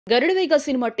గరుడ వేగ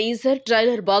cinema teaser,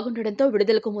 trailer బాగుండడంతో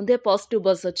విడుదలకు ముందే పాజిటివ్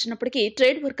బజ్ వచ్చినప్పటికీ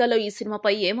ట్రేడ్ వర్గాల్లో ఈ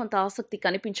సినిమాపై ఏమంత ఆసక్తి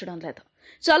కనిపించడం లేదు.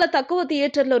 చాలా తక్కువ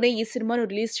థియేటర్లోనే ఈ సినిమాను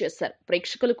రిలీజ్ చేశారు.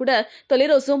 ప్రేక్షకులు కూడా తొలి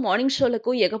రోజు మార్నింగ్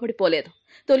షోలకు ఎగబడిపోలేదు.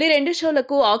 తొలి 2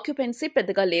 షోలకు ఆక్యుపెన్సీ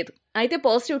పెద్దగా లేదు. అయితే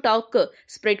పాజిటివ్ టాక్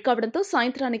స్ప్రెడ్ కావడంతో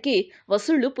సాయంత్రానికి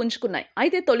వసూళ్లు పుంజుకున్నాయి.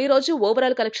 అయితే తొలి రోజు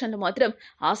ఓవరాల్ కలెక్షన్లు మాత్రం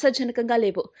ఆశాజనకంగా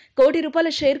లేవు.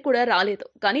 ₹1,00,00,000 షేర్ కూడా రాలేదు.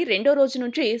 కానీ రెండో రోజు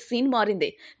నుంచి సీన్ మారింది.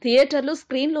 థియేటర్లు,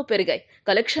 స్క్రీన్లు పెరిగాయి.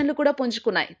 కలెక్షన్లు కూడా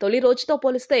పుంజుకున్నాయి. తొలి రోజుతో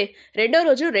పోలిస్తే రెండో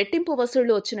రోజు రెట్టింపు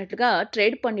వసూళ్లు వచ్చినట్లుగా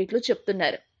ట్రేడ్ పండిట్లు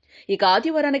చెప్తున్నారు. ఇక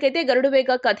ఆదివారానికైతే గరుడ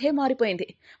వేగ కథే మారిపోయింది.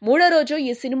 మూడో రోజు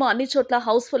ఈ సినిమా అన్ని చోట్ల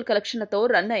హౌస్ఫుల్ కలెక్షన్లతో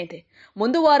రన్ అయింది.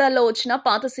 ముందు వారాల్లో వచ్చిన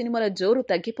పాత సినిమాల జోరు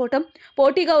తగ్గిపోవటం,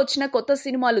 పోటీగా వచ్చిన కొత్త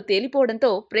సినిమాలు తేలిపోవడంతో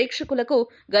ప్రేక్షకులకు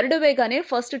గరుడ వేగానే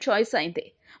ఫస్ట్ చాయిస్ అయింది.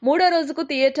 మూడో రోజుకు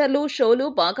థియేటర్లు, షోలు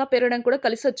బాగా పెరగడం కూడా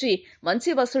కలిసొచ్చి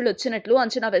మంచి వసూళ్లు వచ్చినట్లు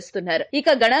అంచనా వేస్తున్నారు. ఇక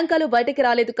గణాంకాలు బయటికి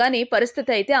రాలేదు కానీ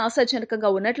పరిస్థితి అయితే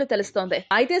ఆశాజనకంగా ఉన్నట్లు తెలుస్తోంది.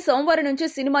 అయితే సోమవారం నుంచి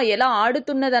సినిమా ఎలా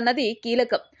ఆడుతున్నదన్నది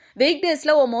కీలకం. వీక్ డేస్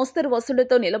లో ఓ మోస్తరు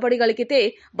వసూళ్లతో నిలబడగలిగితే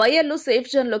బయ్యర్లు సేఫ్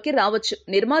జోన్ లోకి రావచ్చు.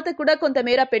 నిర్మాత కూడా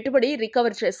కొంతమేర పెట్టుబడి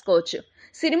రికవర్ చేసుకోవచ్చు.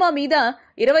 సినిమా మీద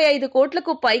 25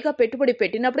 కోట్లకు పైగా పెట్టుబడి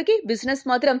పెట్టినప్పటికీ బిజినెస్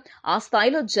మాత్రం ఆ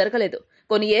స్థాయిలో జరగలేదు.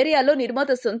 కొన్ని ఏరియాల్లో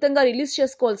నిర్మాత సొంతంగా రిలీజ్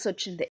చేసుకోవాల్సి వచ్చింది.